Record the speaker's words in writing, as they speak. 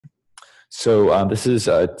This is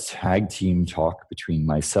a tag team talk between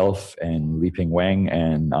myself and Liping Wang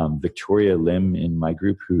and Victoria Lim in my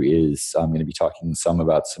group, who is going to be talking some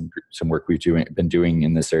about some work we've been doing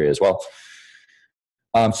in this area as well.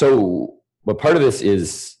 But part of this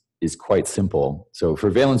is quite simple. So for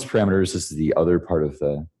valence parameters, this is the other part of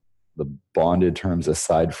the bonded terms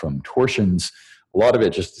aside from torsions. A lot of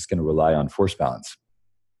it just is going to rely on force balance.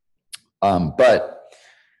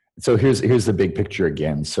 So here's the big picture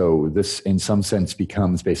again. So this, in some sense,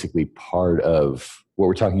 becomes basically part of what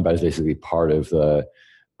we're talking about. Is basically part of the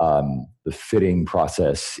fitting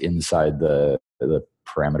process inside the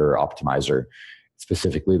parameter optimizer,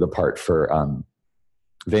 specifically the part for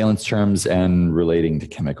valence terms and relating to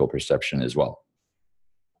chemical perception as well.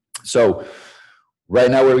 So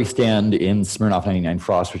right now, where we stand in SMIRNOFF 99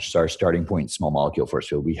 Frost, which is our starting point small molecule force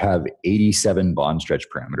field, we have 87 bond stretch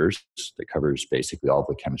parameters that covers basically all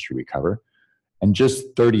the chemistry we cover, and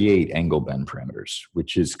just 38 angle bend parameters,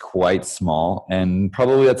 which is quite small, and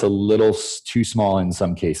probably that's a little too small in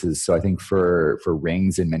some cases. So I think for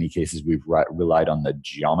rings, in many cases, we've relied on the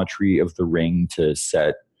geometry of the ring to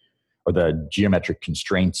set, or the geometric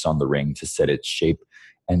constraints on the ring to set its shape,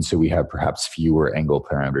 and so we have perhaps fewer angle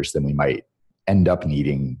parameters than we might end up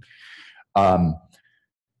needing.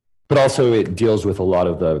 But also it deals with a lot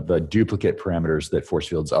of the duplicate parameters that force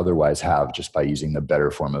fields otherwise have just by using the better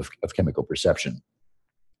form of chemical perception.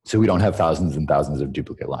 So we don't have thousands and thousands of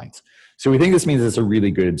duplicate lines. So we think this means it's a really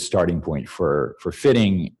good starting point for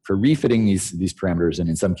refitting these parameters, and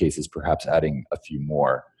in some cases perhaps adding a few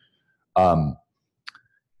more.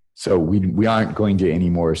 So we aren't going to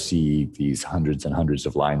anymore see these hundreds and hundreds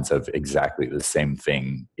of lines of exactly the same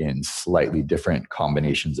thing in slightly different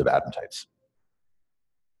combinations of atom types.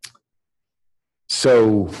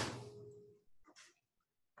 So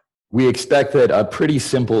we expect that a pretty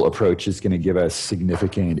simple approach is going to give us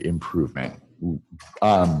significant improvement.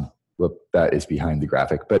 That is behind the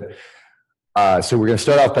graphic. But so we're going to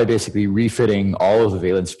start off by basically refitting all of the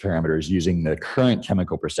valence parameters using the current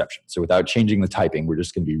chemical perception. So without changing the typing, we're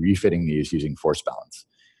just going to be refitting these using force balance.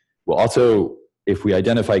 We'll also, if we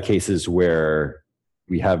identify cases where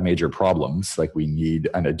we have major problems, like we need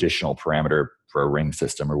an additional parameter for a ring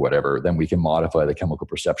system or whatever, then we can modify the chemical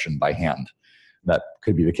perception by hand. That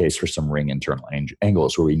could be the case for some ring internal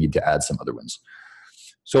angles where we need to add some other ones.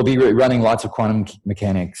 So we'll be running lots of quantum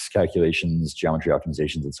mechanics calculations, geometry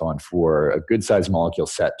optimizations, and so on for a good sized molecule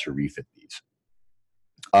set to refit these.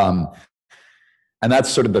 And that's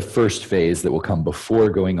sort of the first phase that will come before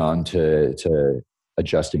going on to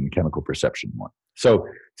adjusting chemical perception more. So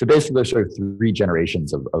basically there's sort of three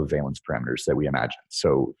generations of valence parameters that we imagine.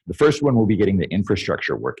 So the first one will be getting the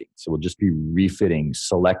infrastructure working. So we'll just be refitting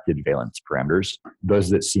selected valence parameters,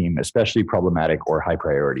 those that seem especially problematic or high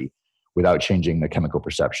priority, without changing the chemical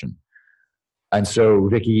perception. And so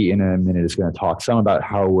Vicky in a minute is going to talk some about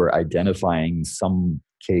how we're identifying some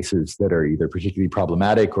cases that are either particularly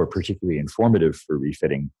problematic or particularly informative for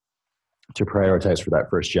refitting to prioritize for that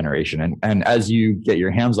first generation. And as you get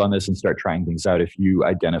your hands on this and start trying things out, if you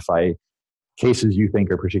identify cases you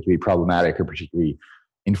think are particularly problematic or particularly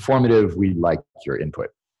informative, we'd like your input.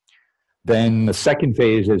 Then the second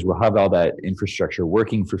phase is we'll have all that infrastructure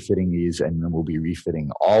working for fitting these, and then we'll be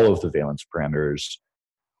refitting all of the valence parameters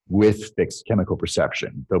with fixed chemical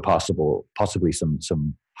perception, though possibly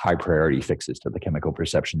some high priority fixes to the chemical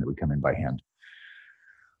perception that would come in by hand.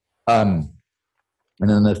 And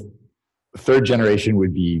then the third generation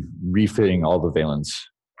would be refitting all the valence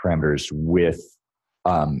parameters with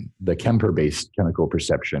the Kemper-based chemical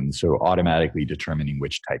perception, so automatically determining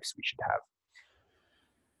which types we should have.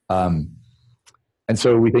 And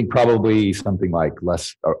so we think probably something like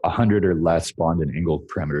 100 or less bond and angle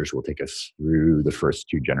parameters will take us through the first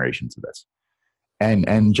two generations of this.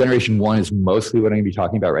 And generation one is mostly what I'm going to be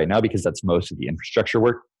talking about right now, because that's most of the infrastructure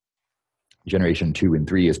work. Generation 2 and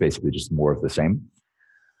 3 is basically just more of the same.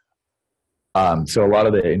 So a lot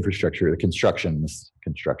of the infrastructure, this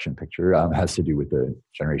construction picture has to do with the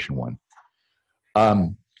generation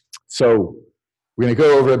 1. So we're going to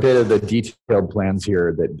go over a bit of the detailed plans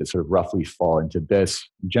here that sort of roughly fall into this.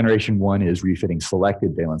 Generation 1 is refitting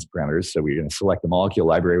selected valence parameters. So we're going to select a molecule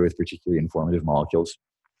library with particularly informative molecules,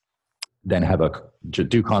 then have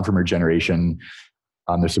do conformer generation.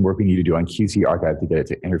 There's some work we need to do on QC archive to get it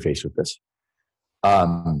to interface with this.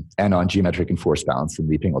 And on geometric and force balance, and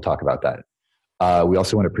Liping will talk about that. We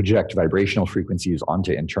also want to project vibrational frequencies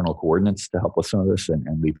onto internal coordinates to help with some of this, and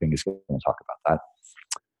Liping is going to talk about that.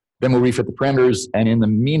 Then we'll refit the parameters, and in the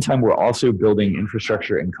meantime, we're also building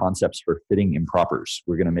infrastructure and concepts for fitting impropers.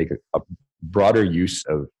 We're going to make a broader use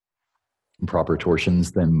of improper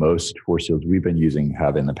torsions than most force fields we've been using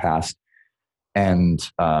have in the past. And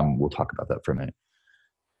we'll talk about that for a minute.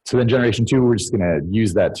 So then generation 2, we're just going to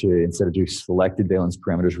use that to, instead of doing selected valence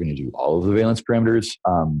parameters, we're going to do all of the valence parameters,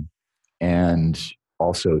 and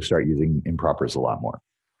also start using impropers a lot more.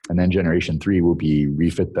 And then generation 3 will be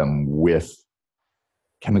refit them with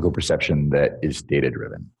chemical perception that is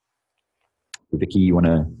data-driven. Vicky, you want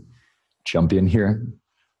to jump in here?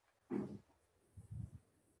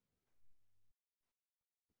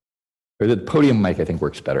 Or the podium mic, I think,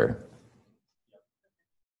 works better.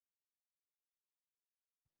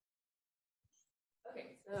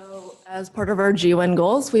 Okay, so as part of our G1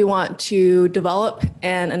 goals, we want to develop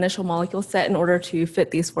an initial molecule set in order to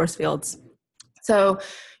fit these force fields. So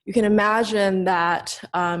you can imagine that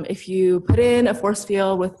if you put in a force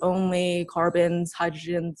field with only carbons,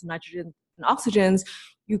 hydrogens, nitrogens, and oxygens,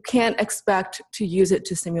 you can't expect to use it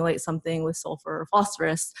to simulate something with sulfur or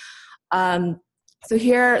phosphorus. So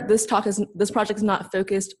here, this project is not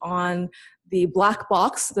focused on the black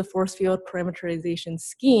box, the force field parameterization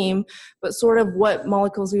scheme, but sort of what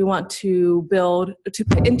molecules we want to build, to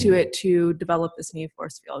put into it to develop this new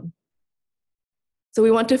force field. So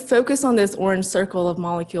we want to focus on this orange circle of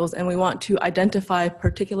molecules, and we want to identify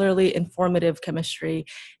particularly informative chemistry.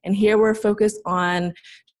 And here we're focused on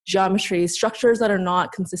geometry, structures that are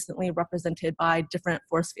not consistently represented by different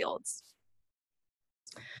force fields.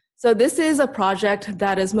 So this is a project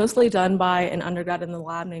that is mostly done by an undergrad in the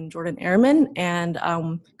lab named Jordan Ehrman and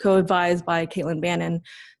co-advised by Caitlin Bannon.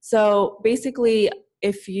 So basically,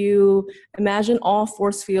 if you imagine all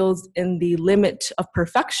force fields in the limit of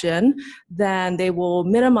perfection, then they will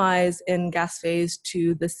minimize in gas phase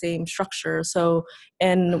to the same structure. So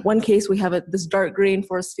in one case, we have this dark green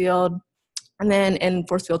force field, and then in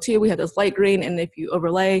force field 2, we have this light green, and if you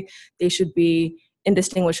overlay, they should be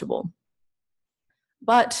indistinguishable.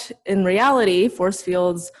 But in reality, force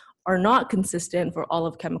fields are not consistent for all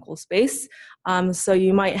of chemical space. So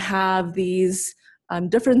you might have these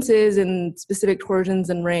differences in specific torsions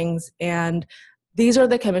and rings, and these are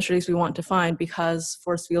the chemistries we want to find because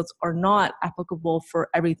force fields are not applicable for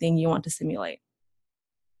everything you want to simulate.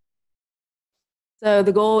 So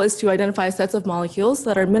the goal is to identify sets of molecules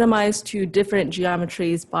that are minimized to different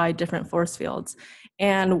geometries by different force fields.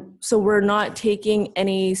 And so we're not taking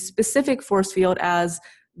any specific force field as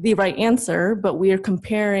the right answer, but we are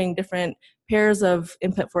comparing different pairs of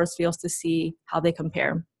input force fields to see how they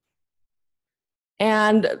compare.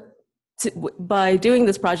 And by doing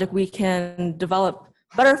this project, we can develop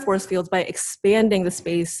better force fields by expanding the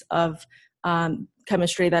space of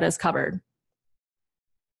chemistry that is covered.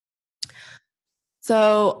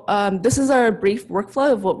 So this is our brief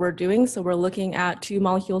workflow of what we're doing. So we're looking at 2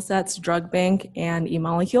 molecule sets, drug bank and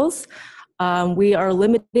e-molecules. We are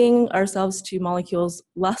limiting ourselves to molecules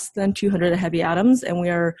less than 200 heavy atoms, and we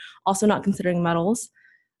are also not considering metals.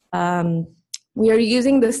 We are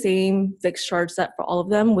using the same fixed charge set for all of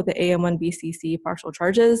them with the AM1BCC partial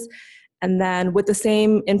charges. And then with the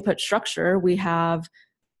same input structure, we have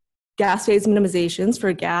gas phase minimizations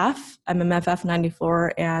for GAF, MMFF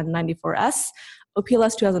 94 and 94S,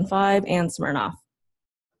 OPLS 2005, and SMIRNOFF.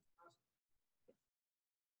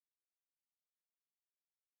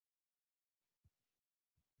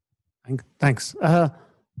 Thanks.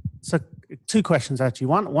 So 2 questions actually.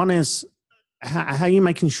 One is how are you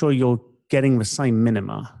making sure you're getting the same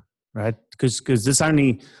minima, right? Because this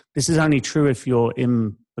is only true if you're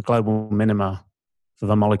in the global minima for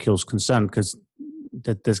the molecules concerned, because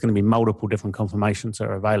there's going to be multiple different conformations that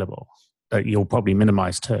are available that you'll probably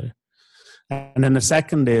minimize too. And then the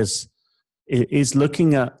second is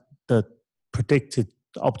looking at the predicted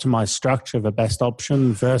optimized structure of a best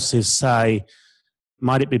option versus, say,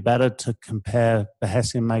 might it be better to compare the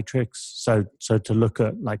Hessian matrix? So to look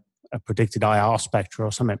at like a predicted IR spectra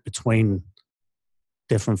or something between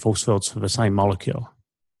different force fields for the same molecule.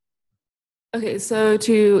 Okay, so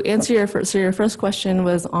to answer your first question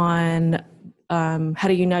was on how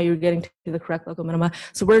do you know you're getting to the correct local minima?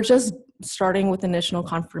 So we're just starting with initial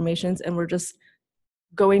confirmations, and we're just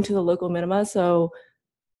going to the local minima. So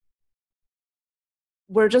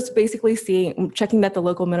we're just basically checking that the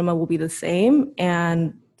local minima will be the same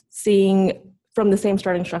and seeing from the same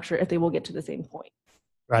starting structure if they will get to the same point.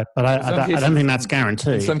 Right, but I don't think that's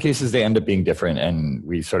guaranteed. In some cases, they end up being different, and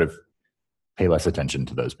we sort of pay less attention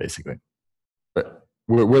to those, basically. But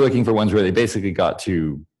we're looking for ones where they basically got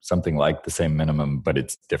to something like the same minimum, but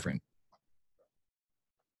it's different.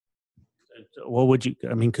 What would you,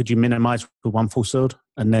 could you minimize with one force field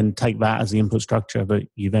and then take that as the input structure, but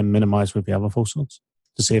you then minimize with the other force fields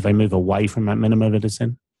to see if they move away from that minimum that it's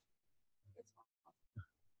in?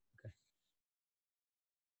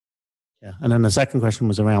 Yeah. And then the second question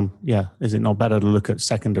was around, is it not better to look at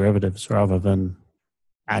second derivatives rather than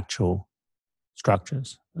actual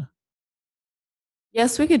structures?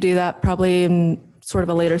 Yes, we could do that probably in sort of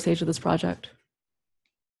a later stage of this project.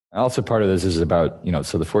 Also, part of this is about,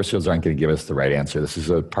 so the force fields aren't going to give us the right answer. This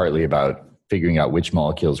is partly about figuring out which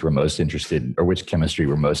molecules we're most interested, or which chemistry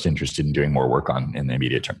we're most interested in doing more work on in the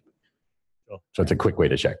immediate term. Sure. So it's a quick way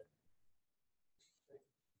to check.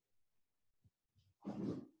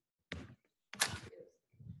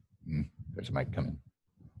 There's a mic coming.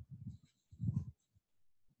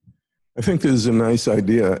 I think this is a nice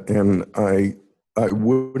idea, and I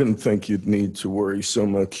wouldn't think you'd need to worry so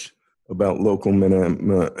much about local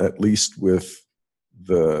minima, at least with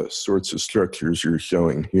the sorts of structures you're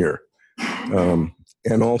showing here.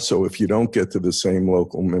 And also, if you don't get to the same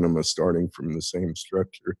local minima starting from the same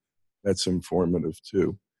structure, that's informative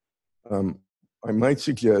too. I might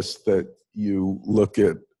suggest that you look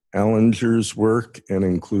at Allinger's work and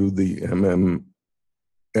include the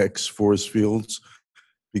MMX force fields,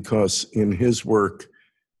 because in his work,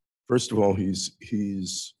 first of all,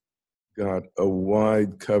 he's got a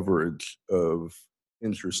wide coverage of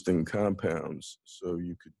interesting compounds, so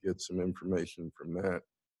you could get some information from that.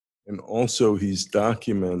 And also he's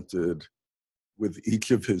documented with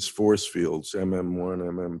each of his force fields, MM1,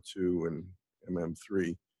 MM2, and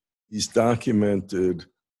MM3, he's documented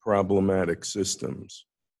problematic systems.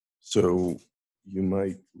 So you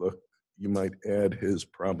might add his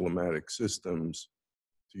problematic systems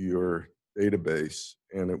to your database,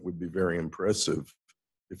 and it would be very impressive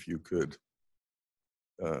if you could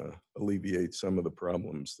alleviate some of the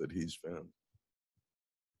problems that he's found.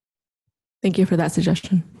 Thank you for that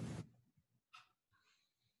suggestion.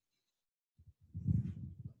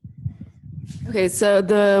 Okay, so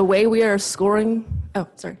the way we are scoring,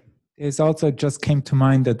 There's also just came to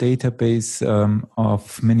mind a database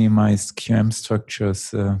of minimized QM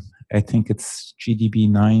structures. I think it's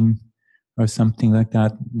GDB9 or something like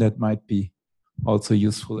that. That might be also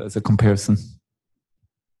useful as a comparison.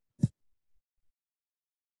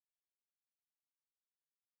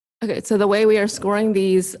 Okay, so the way we are scoring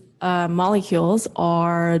these molecules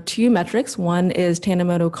are two metrics. One is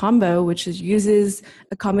Tanimoto combo, which uses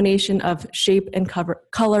a combination of shape and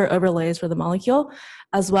color overlays for the molecule,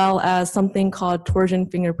 as well as something called torsion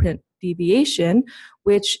fingerprint deviation,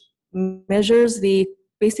 which measures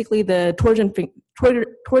basically the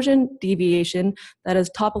torsion deviation that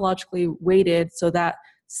is topologically weighted so that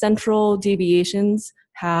central deviations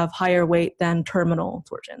have higher weight than terminal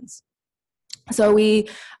torsions. So we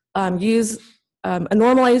use a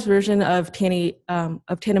normalized version of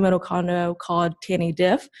Tanimoto combo called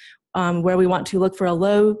TANI-DIF, where we want to look for a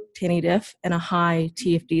low TANI-DIF and a high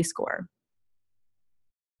TFD score.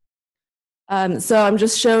 So I'm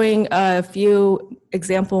just showing a few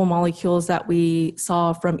example molecules that we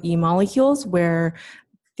saw from E-molecules, where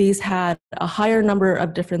these had a higher number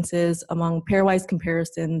of differences among pairwise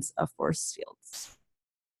comparisons of force fields.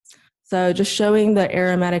 So just showing the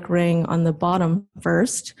aromatic ring on the bottom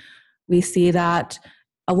first, we see that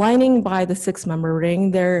aligning by the 6-member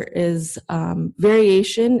ring, there is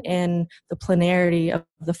variation in the planarity of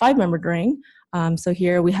the 5-membered ring. So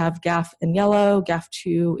here we have GAF in yellow,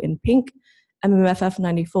 GAF2 in pink,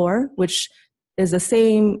 MMFF94, which is the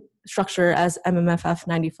same structure as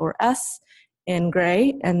MMFF94S in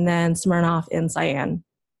gray, and then SMIRNOFF in cyan.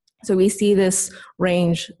 So we see this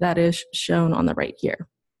range that is shown on the right here.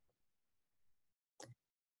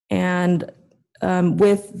 And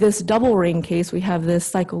with this double ring case, we have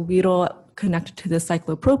this cyclobutyl connected to this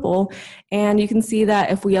cyclopropyl, and you can see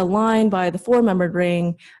that if we align by the 4-membered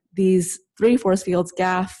ring, these 3 force fields,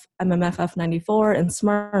 GAF, MMFF94, and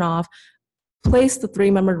SMIRNOFF, place the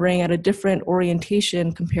 3-membered ring at a different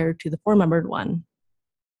orientation compared to the 4-membered one.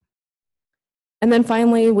 And then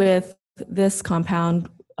finally, with this compound,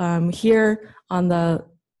 here on the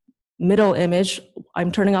middle image,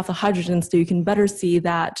 I'm turning off the hydrogen so you can better see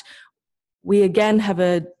that we again have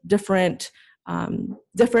a different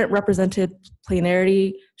represented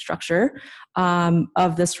planarity structure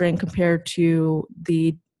of this ring compared to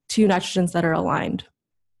the 2 nitrogens that are aligned.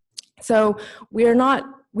 So we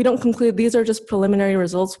don't conclude, these are just preliminary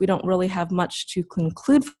results. We don't really have much to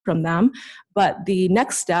conclude from them, but the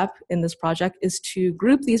next step in this project is to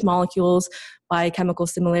group these molecules by chemical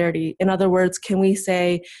similarity. In other words, can we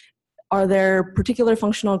say, are there particular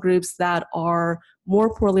functional groups that are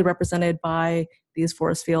more poorly represented by these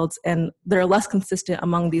force fields and they're less consistent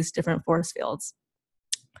among these different force fields?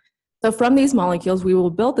 So from these molecules, we will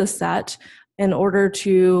build this set in order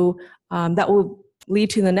to, that will lead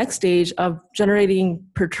to the next stage of generating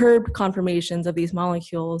perturbed conformations of these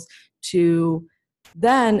molecules to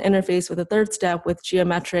then interface with a third step with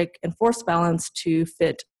geometric and force balance to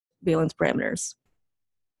fit valence parameters.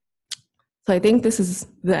 So I think this is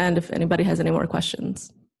the end if anybody has any more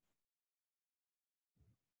questions.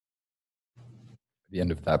 The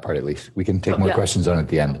end of that part, at least. We can take more questions on at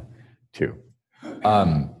the end, too.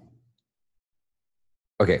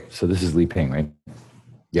 Okay, so this is Li Ping, right?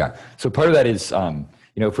 Yeah. So part of that is,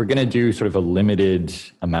 if we're going to do sort of a limited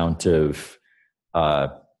amount of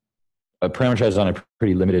parameterized on a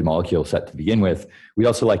pretty limited molecule set to begin with, we'd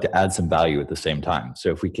also like to add some value at the same time. So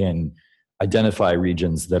if we can identify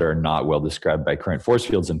regions that are not well described by current force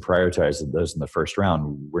fields and prioritize those in the first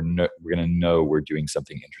round, we're going to know we're doing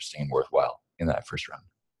something interesting and worthwhile in that first round.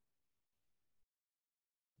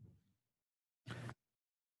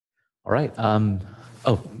 All right.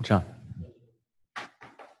 Oh, John.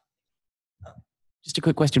 Just a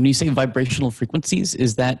quick question. When you say vibrational frequencies,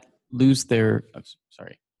 is that lose their, oh,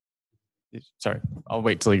 sorry, I'll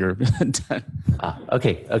wait till you're done.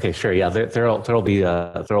 Okay, sure. Yeah, there'll be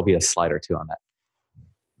a slide or two on that.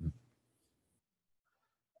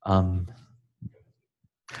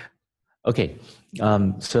 Okay,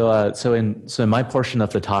 so in my portion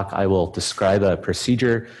of the talk, I will describe a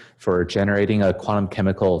procedure for generating a quantum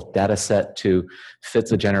chemical data set to fit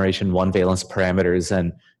the generation 1 valence parameters,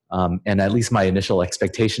 and at least my initial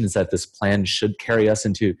expectation is that this plan should carry us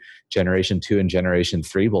into generation 2 and generation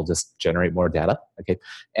 3. We'll just generate more data. Okay,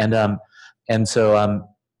 so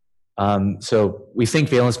we think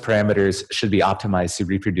valence parameters should be optimized to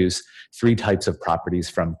reproduce 3 types of properties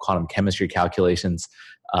from quantum chemistry calculations.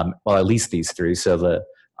 Well, at least these 3. So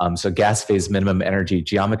so gas phase minimum energy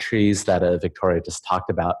geometries that Victoria just talked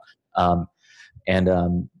about,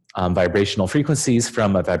 and vibrational frequencies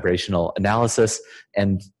from a vibrational analysis,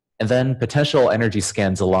 and then potential energy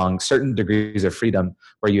scans along certain degrees of freedom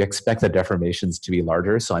where you expect the deformations to be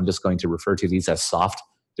larger. So I'm just going to refer to these as soft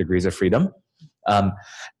degrees of freedom.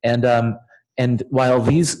 And while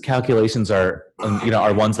these calculations are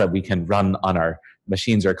ones that we can run on our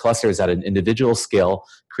machines or clusters at an individual scale,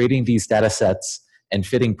 creating these data sets and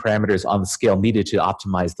fitting parameters on the scale needed to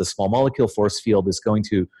optimize the small molecule force field is going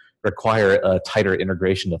to require a tighter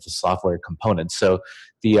integration of the software components. So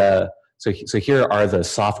so here are the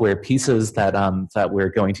software pieces that that we're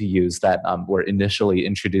going to use that were initially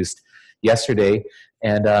introduced yesterday,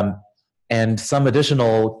 and some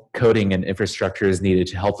additional coding and infrastructure is needed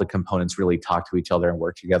to help the components really talk to each other and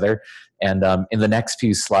work together. And in the next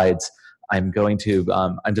few slides, I'm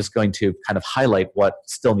just going to kind of highlight what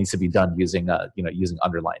still needs to be done using using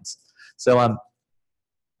underlines. So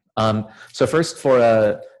so first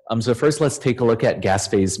let's take a look at gas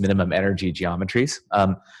phase minimum energy geometries.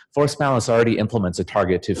 Force balance already implements a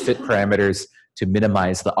target to fit parameters to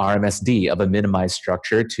minimize the RMSD of a minimized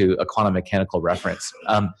structure to a quantum mechanical reference.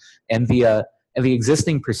 And the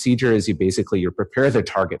existing procedure is you prepare the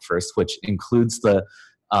target first, which includes the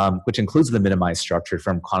minimized structure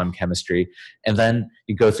from quantum chemistry, and then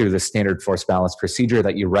you go through the standard force balance procedure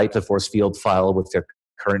that you write the force field file with the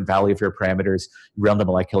current value of your parameters, you run the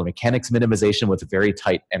molecular mechanics minimization with a very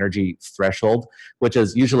tight energy threshold, which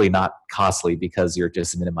is usually not costly because you're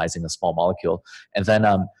just minimizing a small molecule. And then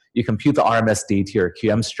you compute the RMSD to your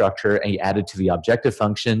QM structure and you add it to the objective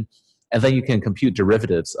function. And then you can compute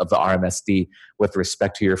derivatives of the RMSD with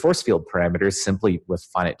respect to your force field parameters simply with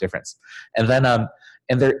finite difference. And then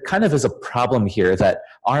and there kind of is a problem here that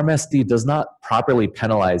RMSD does not properly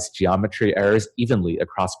penalize geometry errors evenly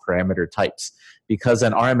across parameter types, because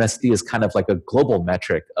an RMSD is kind of like a global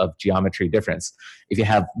metric of geometry difference. If you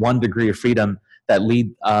have 1 degree of freedom that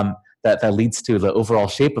leads to the overall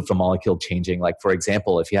shape of the molecule changing, like for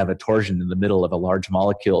example, if you have a torsion in the middle of a large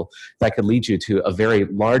molecule, that could lead you to a very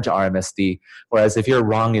large RMSD, whereas if you're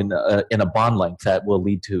wrong in a bond length, that will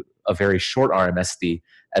lead to a very short RMSD,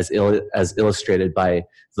 as illustrated by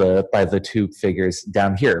the 2 figures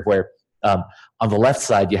down here, where on the left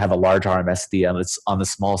side you have a large RMSD, and it's on the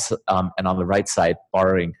small, and on the right side,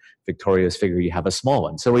 borrowing Victoria's figure, you have a small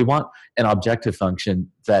one. So we want an objective function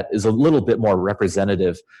that is a little bit more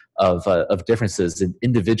representative of differences in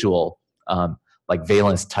individual like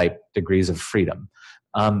valence type degrees of freedom.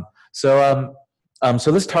 So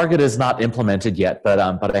this target is not implemented yet, but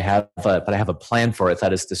I have a plan for it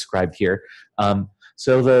that is described here.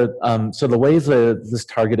 So the way this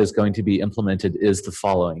target is going to be implemented is the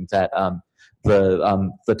following: that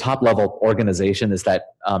the top level organization is that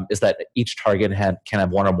each target can have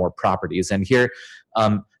 1 or more properties, and here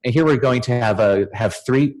we're going to have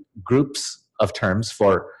 3 groups of terms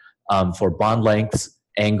for bond lengths,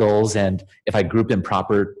 angles, and if I group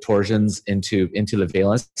improper torsions into the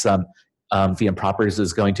valence, the impropers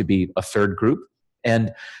is going to be a 3rd group,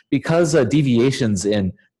 And because deviations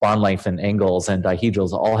in bond length and angles and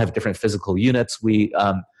dihedrals all have different physical units, we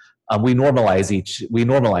normalize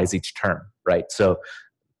each term, right? So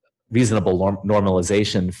reasonable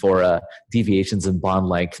normalization for deviations in bond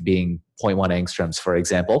length being 0.1 angstroms, for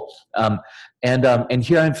example. And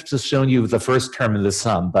here I've just shown you the first term of the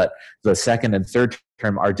sum, but the second and third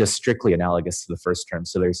term are just strictly analogous to the first term,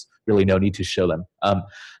 so there's really no need to show them.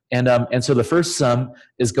 And so the first sum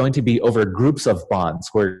is going to be over groups of bonds,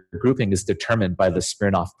 where grouping is determined by the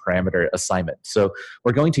Smirnoff parameter assignment. So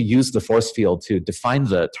we're going to use the force field to define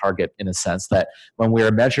the target, in a sense that when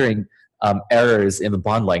we're measuring errors in the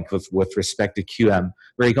bond length with respect to QM,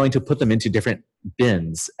 we're going to put them into different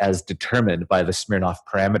bins as determined by the Smirnoff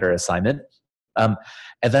parameter assignment. And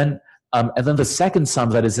then the second sum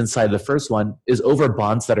that is inside the first one is over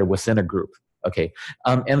bonds that are within a group. Okay,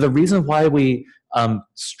 and the reason why we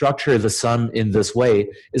structure the sum in this way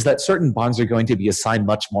is that certain bonds are going to be assigned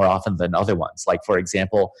much more often than other ones. Like, for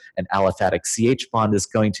example, an aliphatic CH bond is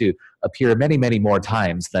going to appear many, many more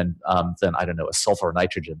times than I don't know, a sulfur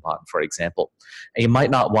nitrogen bond, for example. And you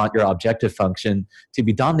might not want your objective function to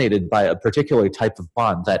be dominated by a particular type of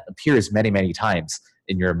bond that appears many, many times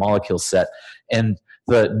in your molecule set. And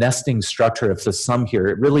the nesting structure of the sum here,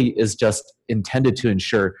 it really is just intended to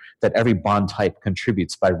ensure that every bond type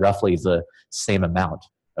contributes by roughly the same amount.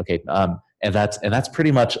 Okay, and that's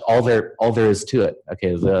pretty much all there is to it.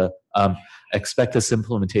 Okay, the expect this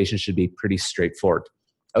implementation should be pretty straightforward.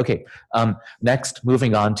 Okay, next,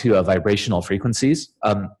 moving on to vibrational frequencies.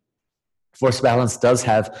 Force balance does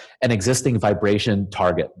have an existing vibration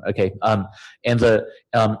target. Okay, and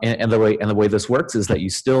the way this works is that you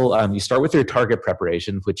still you start with your target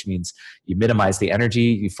preparation, which means you minimize the energy,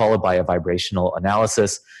 you follow by a vibrational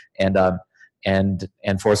analysis, and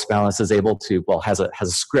force balance is able to, well, has a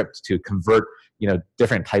script to convert, you know,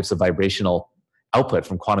 different types of vibrational output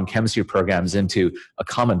from quantum chemistry programs into a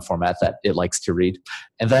common format that it likes to read,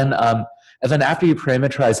 and then after you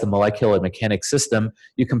parameterize the molecular mechanics system,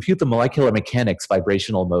 you compute the molecular mechanics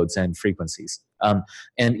vibrational modes and frequencies.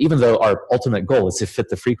 And even though our ultimate goal is to fit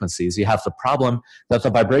the frequencies, you have the problem that the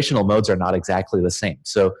vibrational modes are not exactly the same.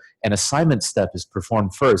 So an assignment step is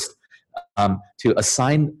performed first to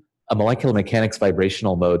assign a molecular mechanics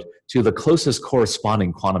vibrational mode to the closest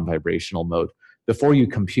corresponding quantum vibrational mode before you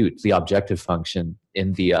compute the objective function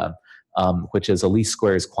in the which is a least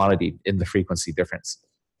squares quantity in the frequency difference.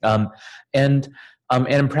 And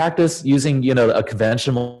in practice, using, you know, a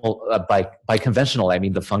conventional by conventional I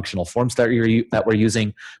mean the functional forms that we're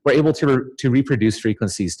using, we're able to reproduce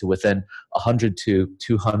frequencies to within 100 to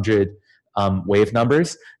 200 wave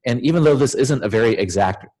numbers. And even though this isn't a very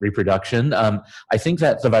exact reproduction, I think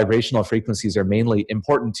that the vibrational frequencies are mainly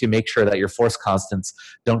important to make sure that your force constants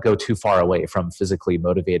don't go too far away from physically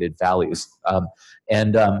motivated values.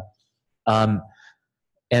 And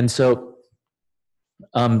so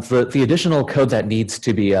the additional code that needs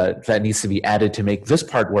to be added to make this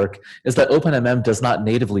part work is that OpenMM does not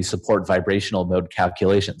natively support vibrational mode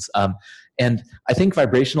calculations. And I think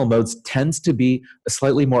vibrational modes tends to be a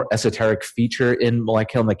slightly more esoteric feature in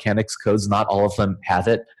molecular mechanics codes. Not all of them have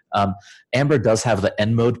it. Amber does have the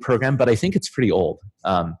N mode program, but I think it's pretty old.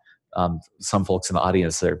 Some folks in the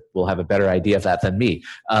audience will have a better idea of that than me.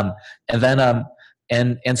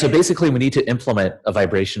 And so basically we need to implement a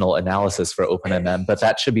vibrational analysis for OpenMM, but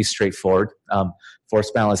that should be straightforward. Force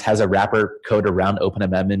balance has a wrapper code around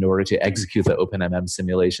OpenMM in order to execute the OpenMM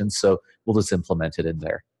simulation, so we'll just implement it in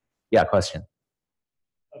there. Yeah, question?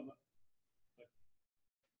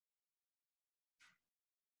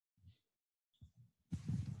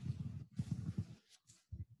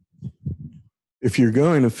 If you're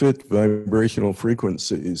going to fit vibrational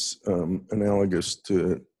frequencies analogous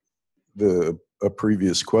to a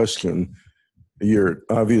previous question, you're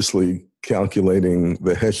obviously calculating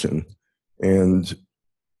the Hessian, and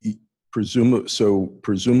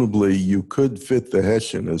presumably you could fit the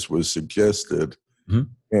Hessian as was suggested. Mm-hmm.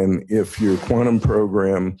 And if your quantum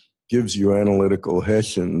program gives you analytical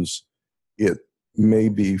Hessians, it may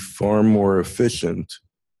be far more efficient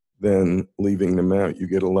than leaving them out. You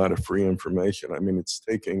get a lot of free information. I mean, it's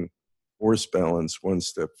taking force balance one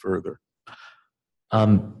step further.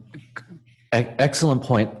 Excellent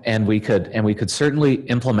point, and we could certainly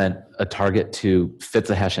implement a target to fit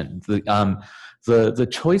the Hessian. The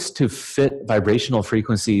choice to fit vibrational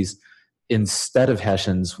frequencies instead of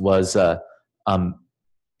Hessians was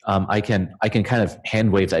I can kind of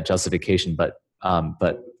hand wave that justification, but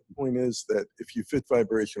the point is that if you fit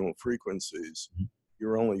vibrational frequencies, mm-hmm.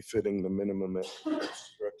 you're only fitting the minimum energy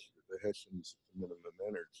structure. The Hessian's the minimum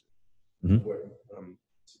energy. Mm-hmm. What I'm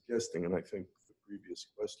suggesting, and I think the previous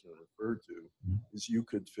question referred to, is you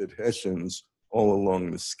could fit Hessians all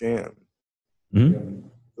along the scan. And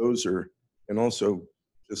those are, and also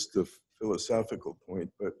just a philosophical point,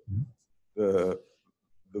 but the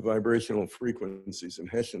vibrational frequencies in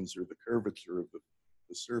Hessians are the curvature of the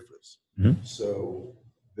surface. So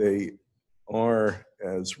they are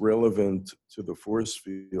as relevant to the force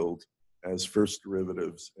field as first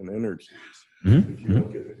derivatives and energies. If you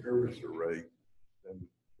don't get the curvature right, then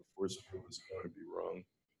the force field is going to be wrong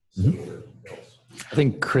somewhere else. I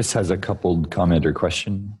think Chris has a coupled comment or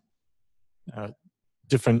question.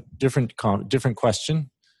 Different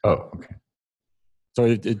question. Oh, okay.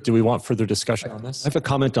 So do we want further discussion on this? I have a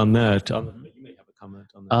comment on that. You may have a comment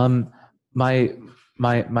on that.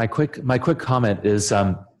 My quick comment is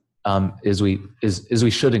we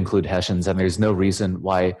should include Hessians, and there's no reason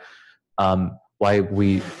why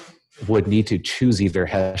we would need to choose either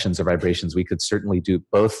Hessians or vibrations. We could certainly do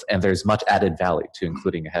both, and there's much added value to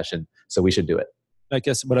including a Hessian, so we should do it. I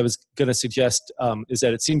guess what I was going to suggest is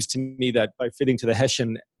that it seems to me that by fitting to the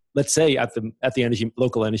Hessian, let's say at the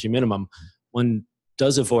local energy minimum, one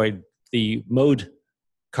does avoid the mode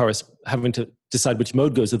having to decide which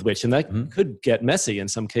mode goes with which, and that could get messy in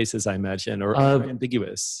some cases, I imagine, or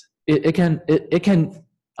ambiguous. It can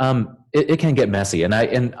get messy, and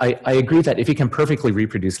I agree that if you can perfectly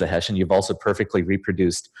reproduce the Hessian, you've also perfectly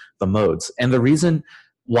reproduced the modes. And the reason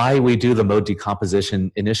why we do the mode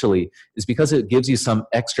decomposition initially is because it gives you some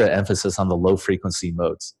extra emphasis on the low frequency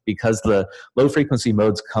modes, because the low frequency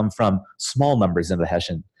modes come from small numbers in the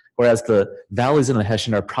Hessian, whereas the values in the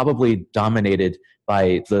Hessian are probably dominated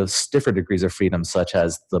by the stiffer degrees of freedom, such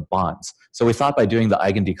as the bonds. So we thought by doing the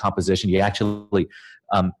eigen decomposition, you actually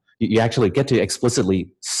get to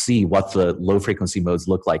explicitly see what the low frequency modes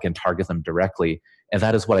look like and target them directly. And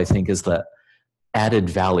that is what I think is the added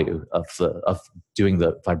value of doing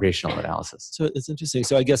the vibrational analysis. So it's interesting.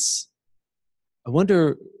 So I guess I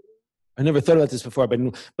wonder, I never thought about this before, but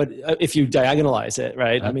if you diagonalize it,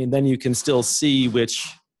 right? I mean, then you can still see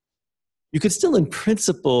which, you could still in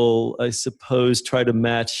principle, I suppose, try to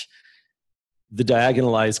match the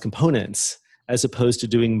diagonalized components as opposed to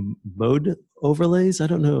doing mode overlays. I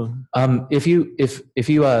don't know. If you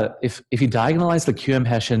diagonalize the QM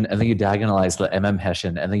Hessian and then you diagonalize the MM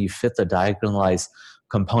Hessian and then you fit the diagonalized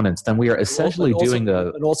components, then we are essentially doing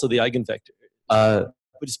the and also the eigenvector.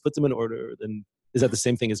 We just put them in order. Then is that the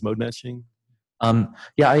same thing as mode matching?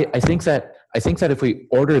 Yeah, I think that if we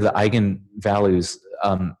order the eigenvalues,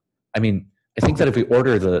 I think that if we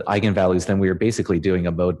order the eigenvalues, then we are basically doing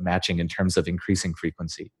a mode matching in terms of increasing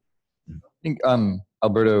frequency. I think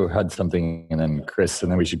Alberto had something, and then Chris,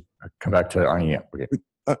 and then we should come back to Arnie. Okay.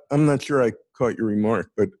 I'm not sure I caught your remark,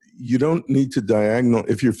 but you don't need to diagonal.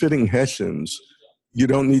 If you're fitting Hessians, you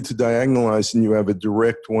don't need to diagonalize, and you have a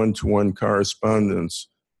direct one-to-one correspondence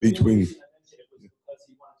between.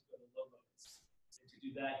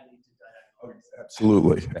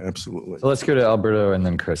 Absolutely, absolutely. So let's go to Alberto and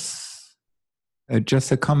then Chris.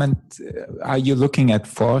 Just a comment. Are you looking at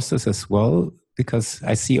forces as well? Because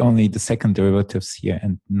I see only the second derivatives here,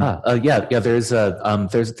 and yeah. There's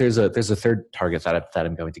a third target that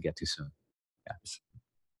I'm going to get to soon. Yeah.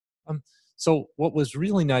 So what was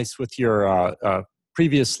really nice with your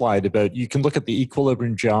previous slide about you can look at the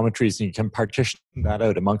equilibrium geometries and you can partition that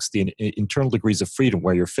out amongst the internal degrees of freedom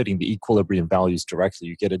where you're fitting the equilibrium values directly.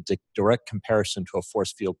 You get a direct comparison to a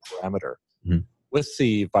force field parameter. With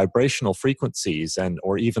the vibrational frequencies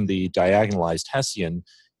or even the diagonalized Hessian,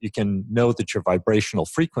 you can know that your vibrational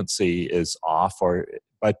frequency is off,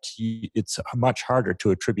 but it's much harder to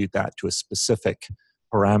attribute that to a specific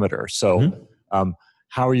parameter. So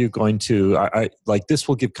how are you going to, like this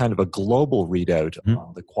will give kind of a global readout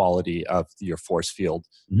on the quality of your force field,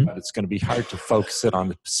 but it's going to be hard to focus it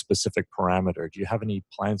on a specific parameter. Do you have any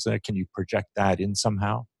plans there? Can you project that in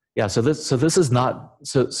somehow? Yeah, so this is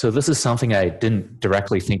something I didn't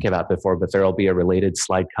directly think about before, but there will be a related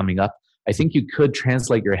slide coming up. I think you could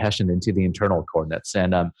translate your Hessian into the internal coordinates,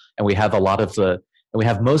 and we have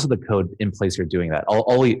most of the code in place for doing that.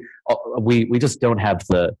 We just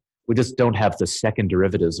don't have the second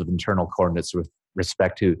derivatives of internal coordinates with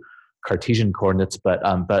respect to Cartesian coordinates, but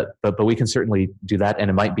we can certainly do that,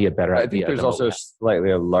 and it might be a better idea. I think there's also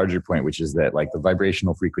slightly a larger point, which is that like the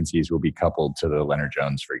vibrational frequencies will be coupled to the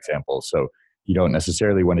Leonard-Jones, for example. So you don't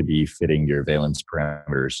necessarily want to be fitting your valence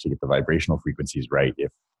parameters to get the vibrational frequencies right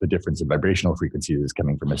if the difference in vibrational frequencies is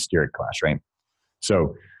coming from a steric class, right?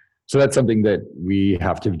 So that's something that we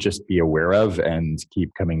have to just be aware of and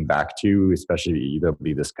keep coming back to, especially there'll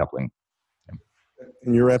be this coupling.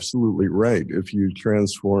 And you're absolutely right. If you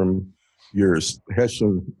transform your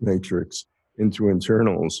Hessian matrix into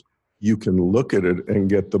internals, you can look at it and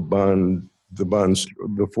get the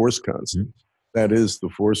force constant. That is the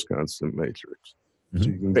force constant matrix. So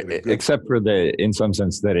you can get a good, except for in some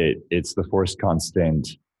sense that it's the force constant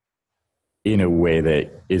in a way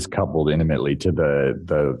that is coupled intimately to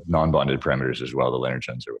the non-bonded parameters as well, the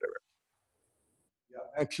Lennard-Jones or whatever.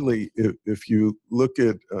 Yeah, actually, if you look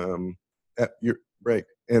at your right,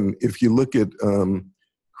 and if you look at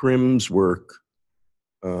Krim's work,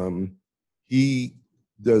 he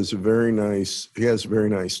has a very nice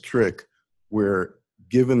trick where,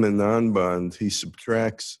 given the non-bond, he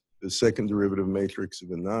subtracts the second derivative matrix of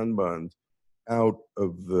the non-bond out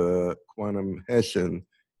of the quantum Hessian,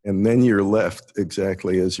 and then you're left,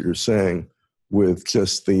 exactly as you're saying, with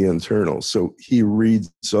just the internal. So he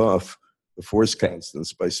reads off the force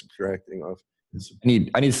constants by subtracting off.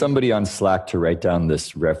 I need somebody on Slack to write down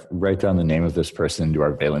the name of this person into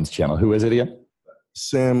our valence channel. Who is it again?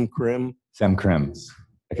 Sam Krim. Sam Krim.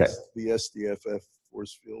 Okay. The SDFF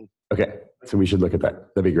force field. Okay, so we should look at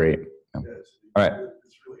that. That'd be great. Yeah. All right.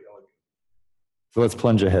 It's really elegant. So let's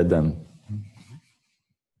plunge ahead then.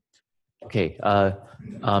 Okay.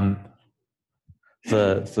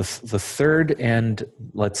 The third, and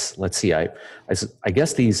let's see. I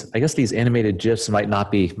guess these animated GIFs might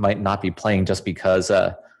not be playing just because.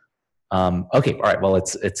 Okay. All right. Well,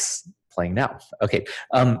 it's playing now. Okay.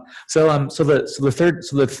 So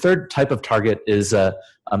the third type of target is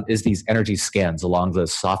these energy scans along the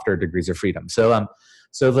softer degrees of freedom. So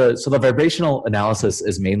the vibrational analysis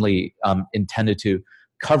is mainly intended to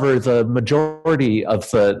cover the majority of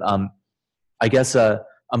the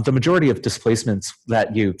majority of displacements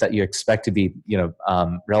that you expect to be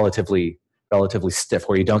relatively stiff,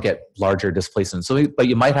 where you don't get larger displacements. So, but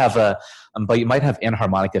you might have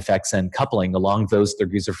anharmonic effects and coupling along those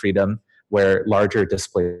degrees of freedom where larger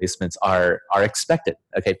displacements are expected.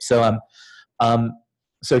 Okay, so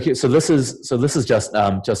this is just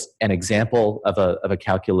an example of a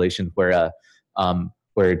calculation where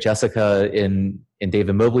Jessica in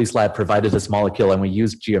David Mobley's lab provided this molecule, and we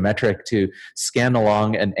used geometric to scan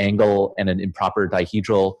along an angle and an improper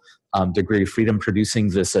dihedral degree of freedom, producing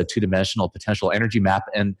this two-dimensional potential energy map.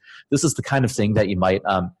 And this is the kind of thing that you might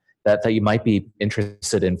that you might be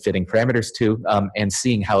interested in fitting parameters to, and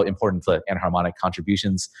seeing how important the anharmonic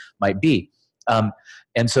contributions might be.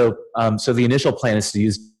 And so the initial plan is to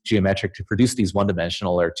use geometric to produce these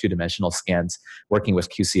one-dimensional or two-dimensional scans, working with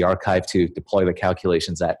QC archive to deploy the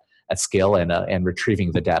calculations at scale and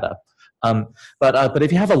retrieving the data. But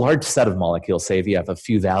if you have a large set of molecules, say if you have a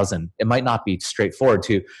few thousand, it might not be straightforward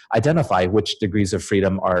to identify which degrees of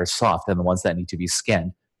freedom are soft and the ones that need to be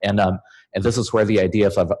scanned. And this is where the idea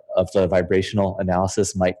of the vibrational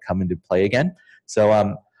analysis might come into play again.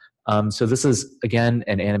 So this is again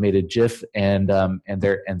an animated GIF, and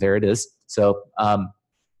there it is. So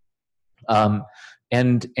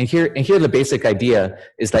and here the basic idea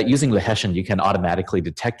is that using the Hessian, you can automatically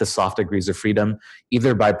detect the soft degrees of freedom,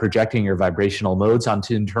 either by projecting your vibrational modes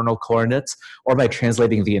onto internal coordinates or by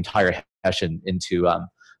translating the entire Hessian into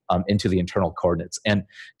the internal coordinates. And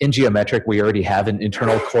in geometric, we already have an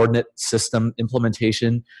internal coordinate system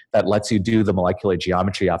implementation that lets you do the molecular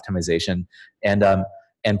geometry optimization.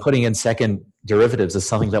 And putting in second derivatives is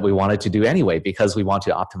something that we wanted to do anyway, because we want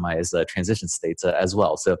to optimize transition states as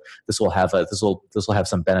well. So this will have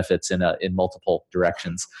some benefits in multiple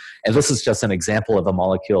directions. And this is just an example of a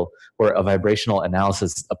molecule where a vibrational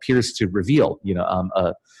analysis appears to reveal,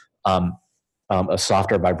 a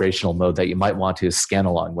softer vibrational mode that you might want to scan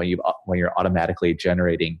along when you're automatically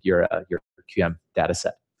generating your QM data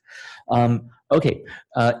set. Okay,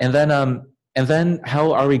 and then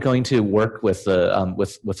how are we going to work with the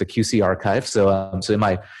QC archive? So in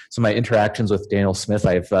my interactions with Daniel Smith,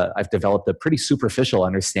 I've developed a pretty superficial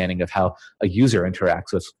understanding of how a user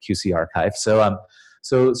interacts with QC archive. So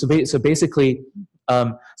basically,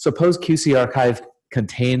 suppose QC archive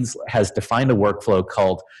has defined a workflow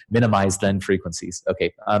called minimize then frequencies.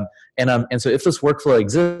 Okay, and so if this workflow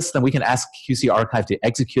exists, then we can ask QC archive to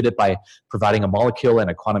execute it by providing a molecule and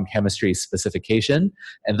a quantum chemistry specification,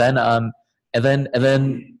 and then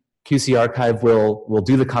QC archive will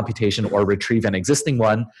do the computation or retrieve an existing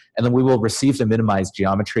one, and then we will receive the minimized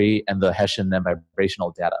geometry and the Hessian and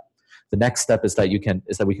vibrational data. The next step is that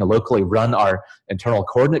we can locally run our internal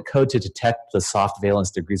coordinate code to detect the soft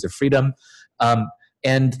valence degrees of freedom.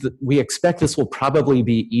 We expect this will probably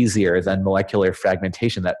be easier than molecular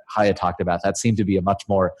fragmentation that Haya talked about. That seemed to be a much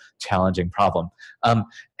more challenging problem. And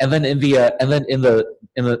then in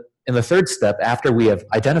the in the third step, after we have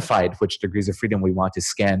identified which degrees of freedom we want to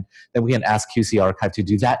scan, then we can ask QC Archive to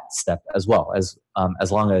do that step as well, as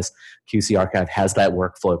long as QC Archive has that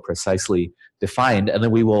workflow precisely defined. And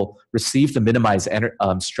then we will receive the minimized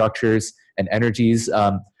structures and energies.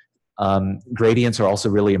 Gradients are also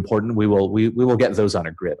really important. We will get those on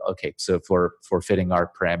a grid. Okay, so for fitting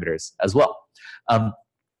our parameters as well.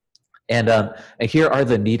 And here are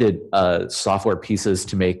the needed software pieces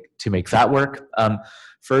to make that work.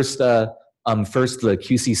 First, the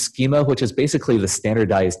QC schema, which is basically the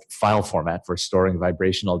standardized file format for storing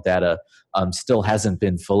vibrational data, still hasn't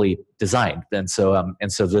been fully designed, and so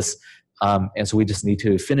we just need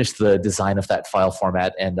to finish the design of that file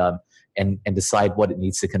format and decide what it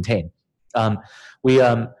needs to contain.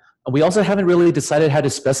 We also haven't really decided how to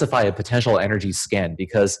specify a potential energy scan,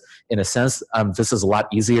 because in a sense, this is a lot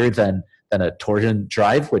easier than a torsion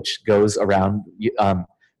drive, which goes around,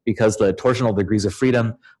 because the torsional degrees of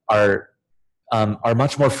freedom are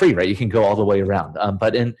much more free, right? You can go all the way around.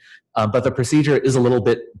 But the procedure is a little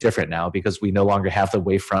bit different now, because we no longer have the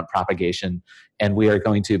wavefront propagation, and we are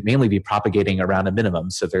going to mainly be propagating around a minimum.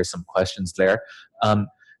 So there's some questions there.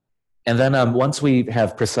 And then once we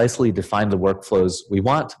have precisely defined the workflows we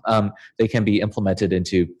want, they can be implemented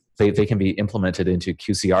into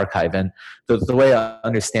QC Archive. And the way I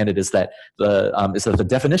understand it is that the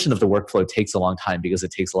definition of the workflow takes a long time, because it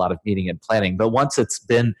takes a lot of meeting and planning. But once it's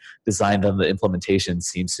been designed, then the implementation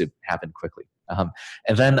seems to happen quickly.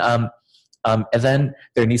 And then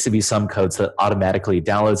there needs to be some codes that automatically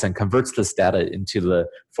downloads and converts this data into the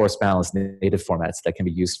force balance native formats that can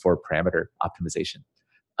be used for parameter optimization.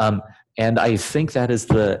 And I think that is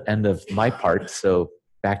the end of my part. So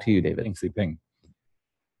back to you, David. Thanks, Liping.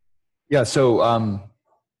 Yeah, so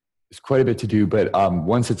there's quite a bit to do, but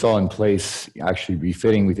once it's all in place, actually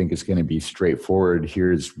refitting, we think is going to be straightforward.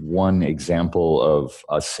 Here's one example of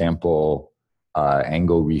a sample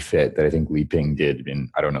angle refit that I think Liping did in,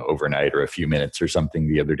 I don't know, overnight or a few minutes or something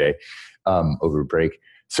the other day over break.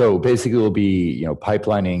 So basically we'll be,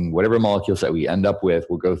 pipelining whatever molecules that we end up with.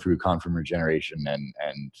 We'll go through conformer generation and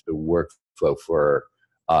the workflow for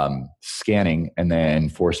scanning, and then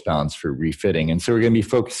force balance for refitting. And so we're going to be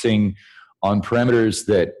focusing on parameters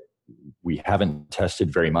that we haven't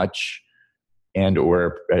tested very much and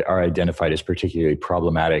or are identified as particularly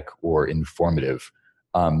problematic or informative.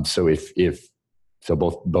 So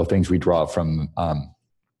both things we draw from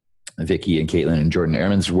Vicky and Caitlin and Jordan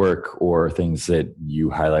Ehrman's work, or things that you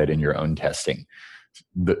highlight in your own testing.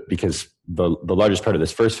 Because the largest part of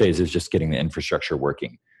this first phase is just getting the infrastructure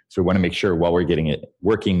working. So we want to make sure while we're getting it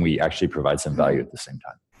working, we actually provide some value at the same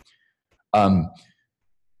time.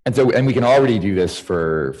 And we can already do this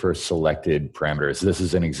for selected parameters. This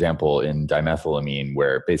is an example in dimethylamine,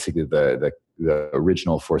 where basically the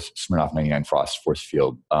original SMIRNOFF 99 frost force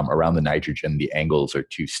field around the nitrogen, the angles are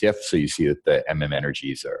too stiff. So you see that the MM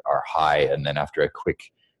energies are high. And then after a quick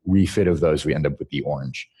refit of those, we end up with the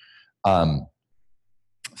orange.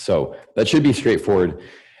 So that should be straightforward.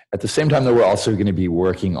 At the same time, though, we're also going to be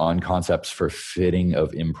working on concepts for fitting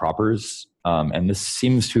of impropers. And this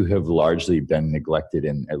seems to have largely been neglected,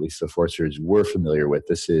 in at least the forcers we're familiar with.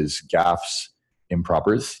 This is GAF's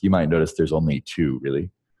impropers. You might notice there's only two,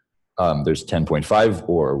 really. There's 10.5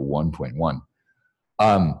 or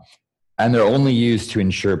 1.1. And they're only used to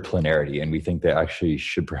ensure planarity, and we think they actually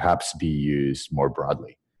should perhaps be used more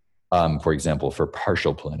broadly, for example, for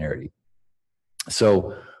partial planarity.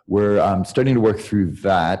 So we're starting to work through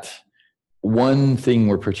that. One thing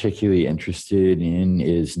we're particularly interested in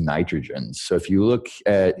is nitrogen. So if you look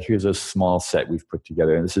at, here's a small set we've put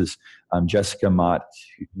together. And this is Jessica Mott.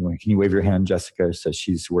 Can you wave your hand, Jessica? So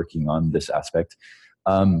she's working on this aspect.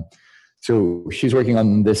 So she's working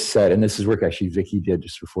on this set, and this is work actually Vicky did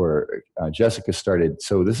just before Jessica started.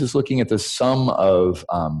 So this is looking at the sum of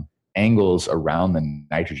angles around the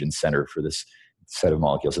nitrogen center for this set of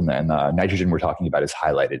molecules. And the nitrogen we're talking about is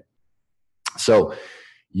highlighted. So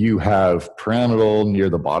you have pyramidal near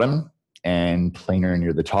the bottom and planar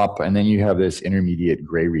near the top. And then you have this intermediate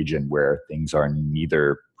gray region where things are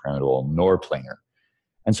neither pyramidal nor planar.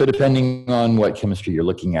 And so depending on what chemistry you're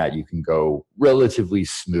looking at, you can go relatively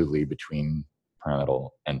smoothly between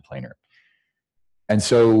pyramidal and planar. And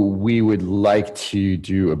so we would like to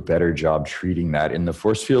do a better job treating that. In the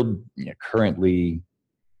force field, currently,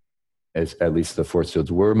 as at least the force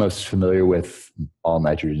fields we're most familiar with, all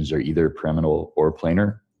nitrogens are either pyramidal or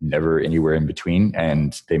planar, never anywhere in between.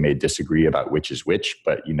 And they may disagree about which is which,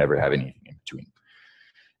 but you never have anything in between.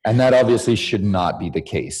 And that obviously should not be the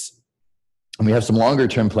case. And we have some longer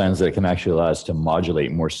term plans that can actually allow us to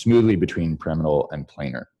modulate more smoothly between pyramidal and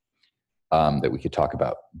planar that we could talk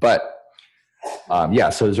about. But Yeah,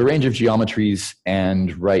 so there's a range of geometries,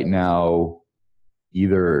 and right now,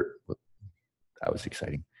 that was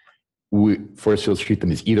exciting. Force fields treat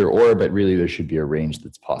them as either or, but really there should be a range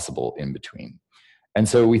that's possible in between. And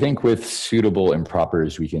so we think with suitable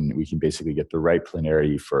impropers, we can basically get the right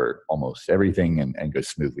planarity for almost everything and go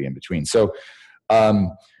smoothly in between. So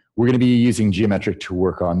we're going to be using geometric to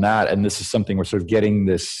work on that. And this is something we're sort of getting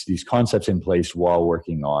these concepts in place while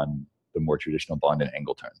working on the more traditional bond and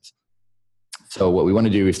angle terms. So what we want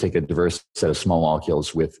to do is take a diverse set of small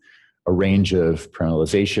molecules with a range of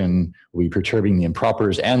parameterization. We'll be perturbing the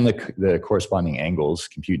impropers and the corresponding angles,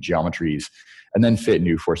 compute geometries, and then fit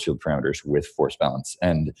new force field parameters with force balance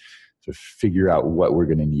and to figure out what we're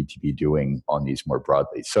going to need to be doing on these more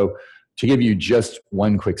broadly. So to give you just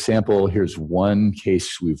one quick sample, here's one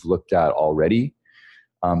case we've looked at already.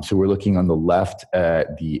 So we're looking on the left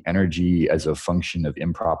at the energy as a function of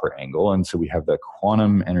improper angle. And so we have the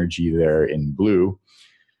quantum energy there in blue.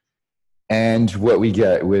 And what we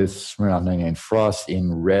get with SMIRNOFF 99 frost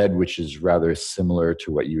in red, which is rather similar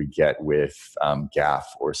to what you would get with GAF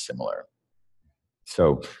or similar.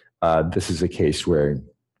 So this is a case where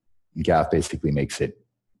GAF basically makes it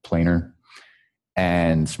planar,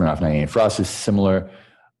 and SMIRNOFF 98 frost is similar.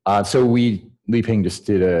 So Li Ping just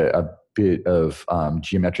did a bit of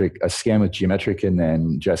a scan with geometric, and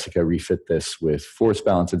then Jessica refit this with force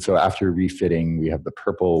balance. And so after refitting, we have the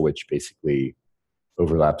purple, which basically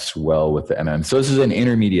overlaps well with the MM. So this is an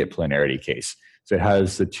intermediate planarity case. So it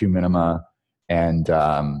has the two minima and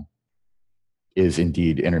is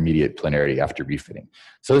indeed intermediate planarity after refitting.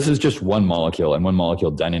 So this is just one molecule, and one molecule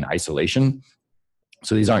done in isolation.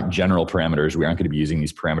 So these aren't general parameters. We aren't going to be using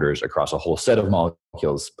these parameters across a whole set of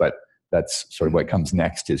molecules, but that's sort of what comes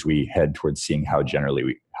next as we head towards seeing how generally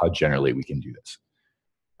we can do this.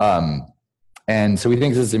 And so we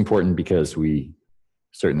think this is important because we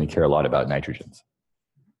certainly care a lot about nitrogens.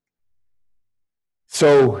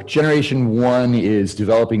 So generation one is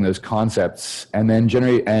developing those concepts and then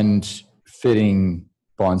fitting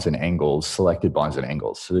bonds and angles, selected bonds and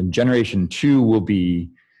angles. So then generation two will be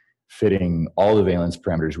fitting all the valence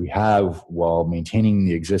parameters we have while maintaining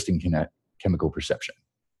the existing chemical perception.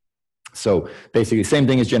 So basically same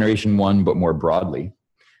thing as generation one, but more broadly.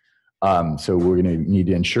 So we're going to need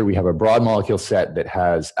to ensure we have a broad molecule set that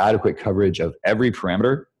has adequate coverage of every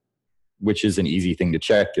parameter, which is an easy thing to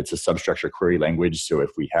check. It's a substructure query language. So if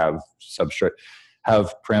we have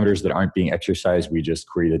parameters that aren't being exercised, we just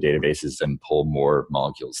query the databases and pull more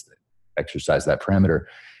molecules that exercise that parameter,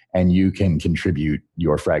 and you can contribute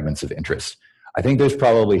your fragments of interest. I think there's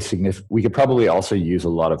probably we could probably also use a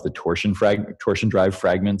lot of the torsion drive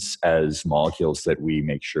fragments as molecules that we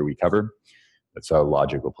make sure we cover. That's a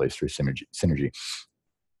logical place for synergy.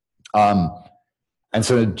 And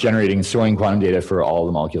so generating and storing quantum data for all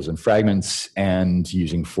the molecules and fragments and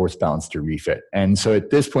using force balance to refit. And so at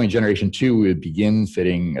this point, generation two would begin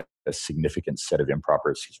fitting a significant set of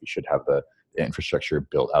impropers because we should have the infrastructure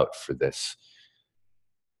built out for this.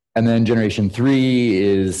 And then generation three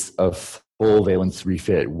is a full valence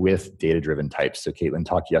refit with data-driven types. So Caitlin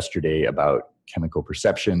talked yesterday about chemical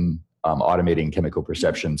perception, automating chemical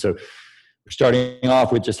perception. So we're starting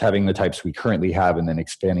off with just having the types we currently have and then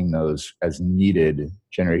expanding those as needed.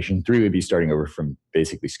 Generation three would be starting over from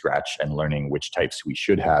basically scratch and learning which types we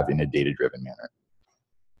should have in a data-driven manner.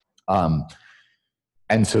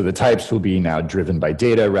 And so the types will be now driven by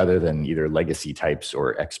data rather than either legacy types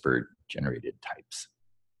or expert-generated types.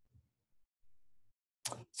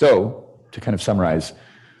 So to kind of summarize,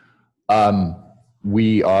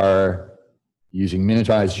 we are using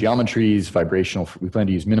minimized geometries, we plan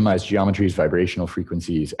to use minimized geometries, vibrational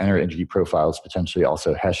frequencies, energy profiles, potentially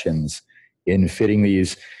also Hessians in fitting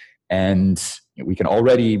these. And we can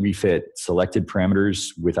already refit selected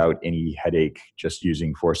parameters without any headache, just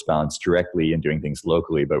using force balance directly and doing things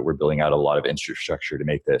locally, but we're building out a lot of infrastructure to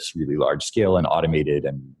make this really large scale and automated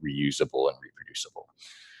and reusable and reproducible.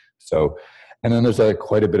 So, and then there's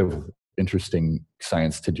quite a bit of interesting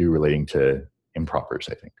science to do relating to impropers,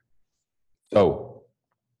 I think. So,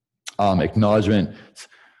 acknowledgement.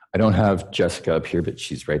 I don't have Jessica up here, but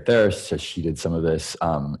she's right there. So she did some of this.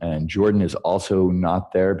 And Jordan is also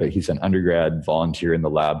not there, but he's an undergrad volunteer in the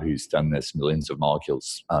lab who's done this millions of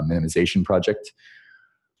molecules minimization project.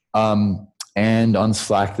 And on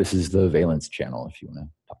Slack, this is the valence channel if you want to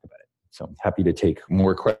talk about it. So I'm happy to take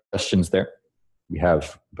more questions there. We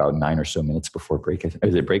have about 9 or so minutes before break. Is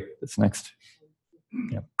it break that's next?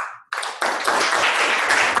 Yeah.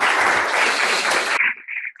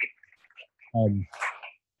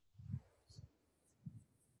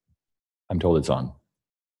 I'm told it's on.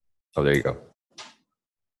 Oh, there you go.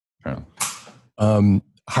 I don't know.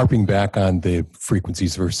 harping back on the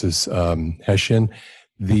frequencies versus Hessian,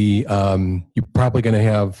 you're probably going to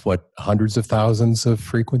have hundreds of thousands of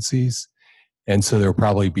frequencies, and so there'll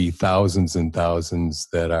probably be thousands and thousands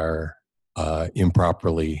that are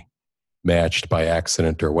improperly matched by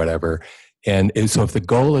accident or whatever. And so if the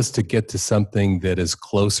goal is to get to something that is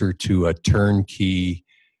closer to a turnkey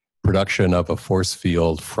production of a force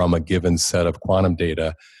field from a given set of quantum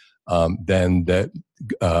data, then that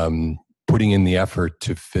putting in the effort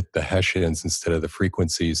to fit the Hessians instead of the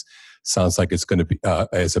frequencies sounds like it's going to be,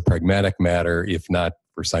 as a pragmatic matter, if not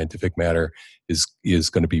for scientific matter, is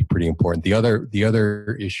going to be pretty important. The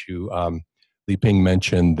other issue, Liping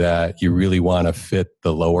mentioned that you really want to fit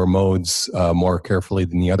the lower modes more carefully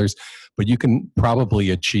than the others, but you can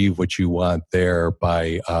probably achieve what you want there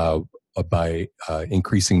by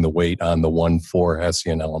increasing the weight on the 1,4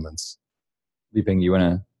 Hessian elements. Liping, you want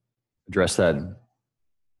to address that?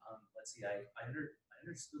 Let's see. I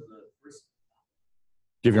understood the first.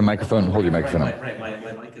 Give your microphone. Hold your microphone up. Right. My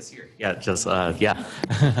mic is here. Yeah. Just yeah.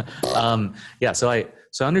 Yeah. So I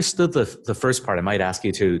understood the first part. I might ask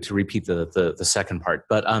you to repeat the second part.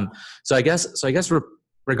 But so I guess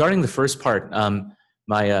regarding the first part,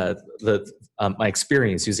 my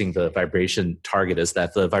experience using the vibration target is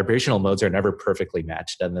that the vibrational modes are never perfectly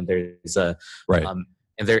matched, and then there's a right.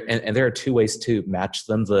 And there are two ways to match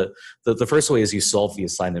them. The first way is you solve the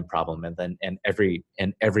assignment problem, and every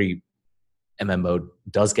MM mode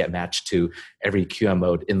does get matched to every QM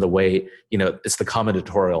mode in the way, it's the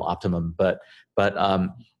combinatorial optimum, but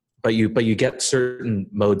you get certain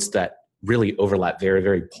modes that really overlap very,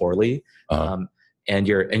 very poorly. And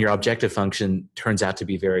your objective function turns out to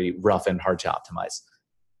be very rough and hard to optimize.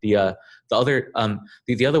 The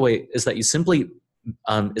other way is that you simply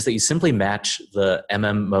match the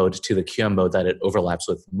MM mode to the QM mode that it overlaps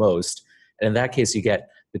with most, and in that case you get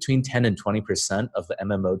between 10 and 20% of the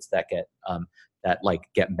MM modes that get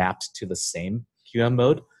mapped to the same QM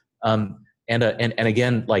mode. And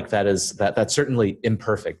again, that's certainly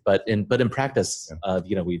imperfect, but in practice,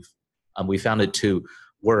 we found it to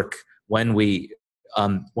work when we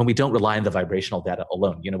don't rely on the vibrational data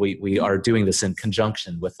alone. We are doing this in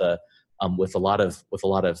conjunction with a lot of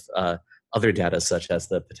other data, such as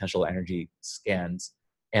the potential energy scans,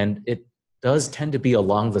 and it does tend to be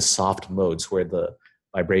along the soft modes where the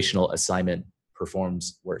vibrational assignment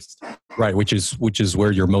performs worst. Right, which is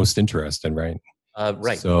where you're most interested, right?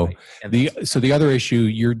 Right. So right. the other issue,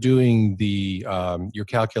 you're doing you're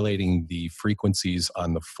calculating the frequencies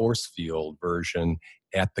on the force field version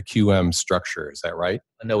at the QM structure. Is that right?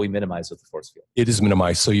 No, we minimize with the force field. It is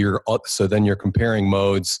minimized. So then you're comparing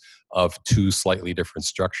modes of two slightly different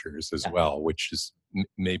structures as well, which is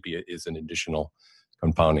maybe is an additional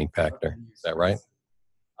compounding factor. Is that right?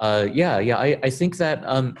 Yeah. I think that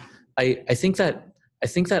I think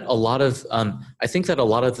that a lot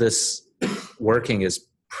of this working is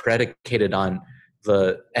predicated on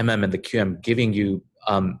the MM and the QM giving you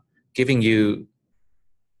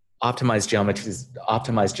optimized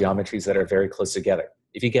geometries that are very close together.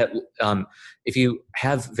 If you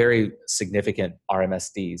have very significant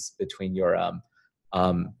RMSDs between your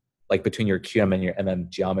between your QM and your MM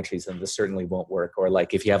geometries, then this certainly won't work. Or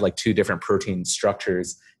if you have two different protein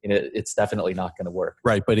structures, it's definitely not going to work.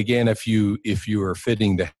 Right, but again, if you are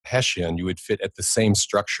fitting the Hessian, you would fit at the same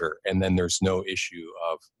structure, and then there's no issue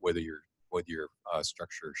of whether your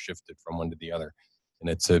structure shifted from one to the other, and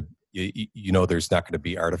it's there's not going to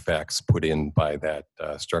be artifacts put in by that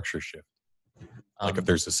structure shift. If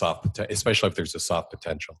there's a soft, especially if there's a soft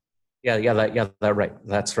potential.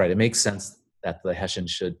 That's right. It makes sense that the Hessian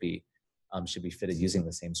should be fitted using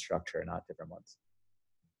the same structure, not different ones.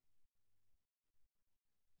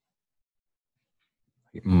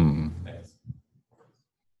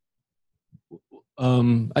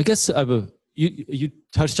 I guess you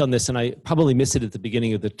touched on this, and I probably missed it at the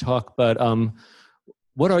beginning of the talk, but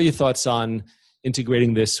what are your thoughts on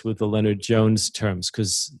integrating this with the Leonard-Jones terms?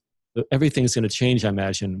 Because everything's going to change, I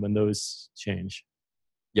imagine, when those change.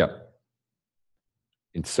 Yeah.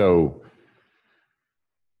 And so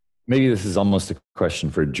maybe this is almost a question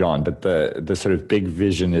for John, but the sort of big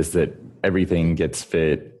vision is that everything gets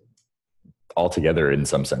fit all together in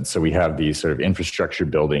some sense. So we have these sort of infrastructure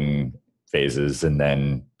building phases, and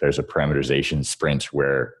then there's a parameterization sprint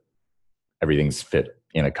where everything's fit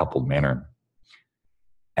in a coupled manner,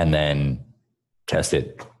 and then test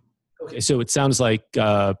it. Okay, so it sounds like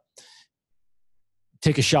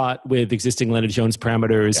take a shot with existing Leonard-Jones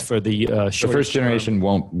parameters for the first generation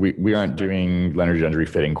we aren't doing Leonard-Jones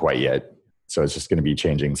refitting quite yet, so it's just going to be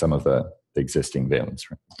changing some of the existing valence.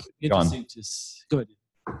 Interesting. Go ahead.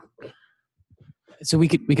 So we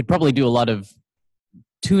could probably do a lot of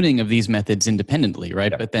tuning of these methods independently,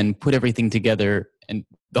 right? Yeah. But then put everything together. And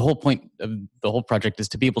the whole point of the whole project is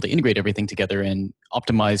to be able to integrate everything together and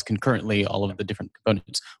optimize concurrently all of the different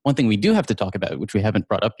components. One thing we do have to talk about, which we haven't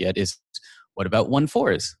brought up yet, is what about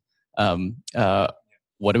 1.4s?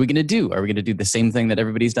 What are we going to do? Are we going to do the same thing that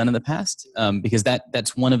everybody's done in the past? Because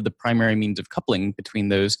that's one of the primary means of coupling between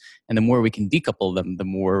those. And the more we can decouple them, the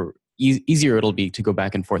more easier it'll be to go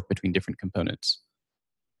back and forth between different components.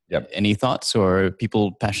 Yep. Any thoughts, or are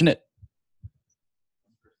people passionate?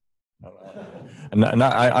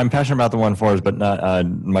 I'm passionate about the 1.4s, but not,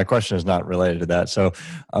 my question is not related to that. So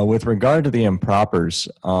with regard to the impropers,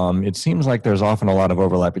 it seems like there's often a lot of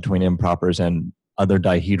overlap between impropers and other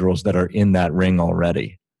dihedrals that are in that ring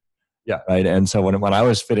already. Yeah. Right. And so when I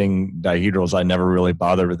was fitting dihedrals, I never really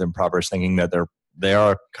bothered with impropers, thinking that they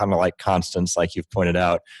are kind of like constants, like you've pointed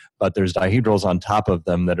out, but there's dihedrals on top of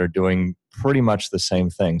them that are doing pretty much the same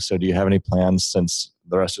thing. So do you have any plans, since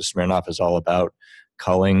the rest of SMIRNOFF is all about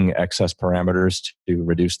culling excess parameters, to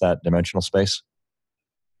reduce that dimensional space?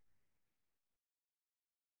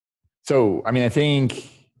 So, I mean, I think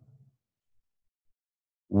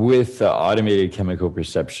with the automated chemical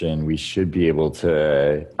perception, we should be able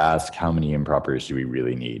to ask how many impropers do we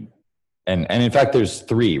really need. And in fact, there's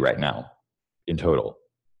 3 right now in total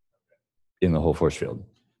in the whole force field.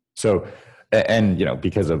 So, and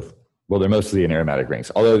because of, well, they're mostly in aromatic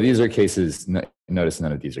rings. Although these are cases, notice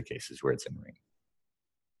none of these are cases where it's in ring.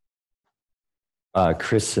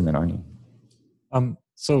 Chris and then Arnie.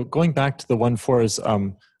 So going back to the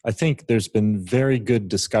 1.4s, I think there's been very good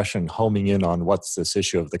discussion homing in on what's this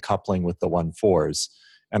issue of the coupling with the 1.4s.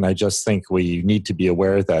 And I just think we need to be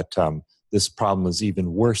aware that this problem is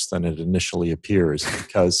even worse than it initially appears,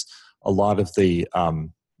 because a lot of the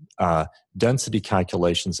density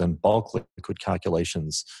calculations and bulk liquid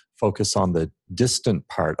calculations focus on the distant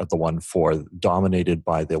part of the 1.4, dominated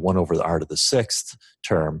by the 1/r⁶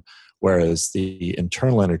 term, whereas the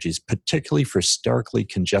internal energies, particularly for sterically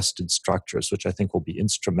congested structures, which I think will be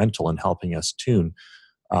instrumental in helping us tune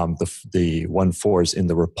the 1.4s in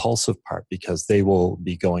the repulsive part, because they will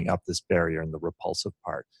be going up this barrier in the repulsive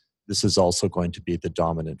part. This is also going to be the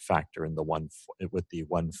dominant factor in the with the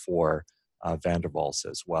 1.4 van der Waals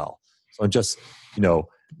as well. So just,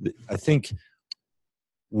 I think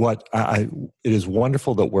it is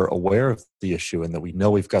wonderful that we're aware of the issue and that we know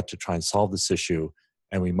we've got to try and solve this issue.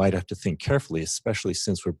 And we might have to think carefully, especially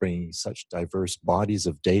since we're bringing such diverse bodies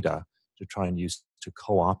of data to try and use to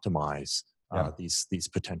co-optimize these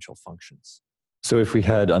potential functions. So if we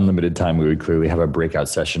had unlimited time, we would clearly have a breakout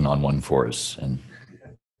session on 1.4s, and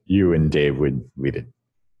you and Dave would lead it.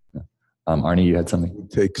 Arnie, you had something? It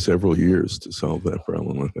would take several years to solve that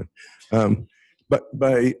problem, I think. But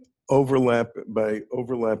by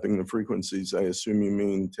overlapping the frequencies, I assume you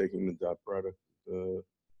mean taking the dot product, the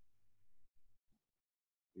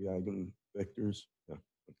eigenvectors. Yeah.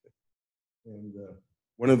 Okay. And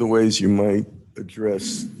one of the ways you might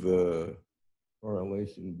address the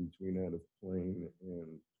correlation between out of plane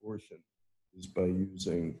and torsion is by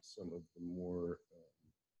using some of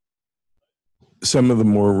the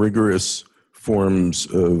more rigorous forms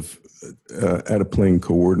of out of plane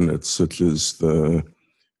coordinates, such as the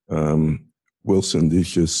Wilson,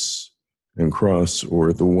 Dicius, and Cross,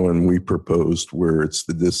 or the one we proposed where it's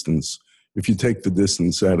the distance. If you take the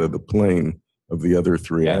distance out of the plane of the other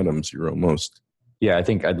 3 atoms, you're almost. Yeah, I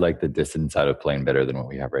think I'd like the distance out of plane better than what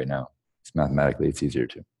we have right now. Mathematically, it's easier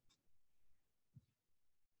to.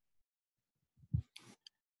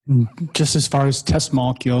 Just as far as test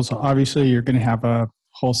molecules, obviously you're going to have a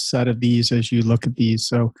whole set of these as you look at these.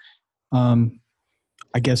 So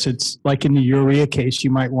I guess it's like in the urea case,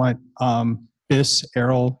 you might want bis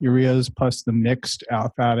aryl ureas plus the mixed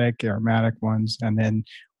aliphatic aromatic ones, and then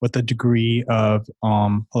with a degree of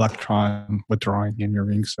electron withdrawing in your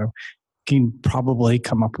ring. So you can probably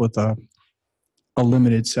come up with a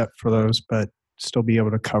limited set for those, but still be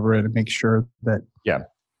able to cover it and make sure that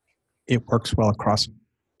it works well across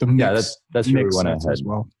the mix. Yeah, that's where we want to head as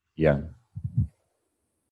well. Yeah,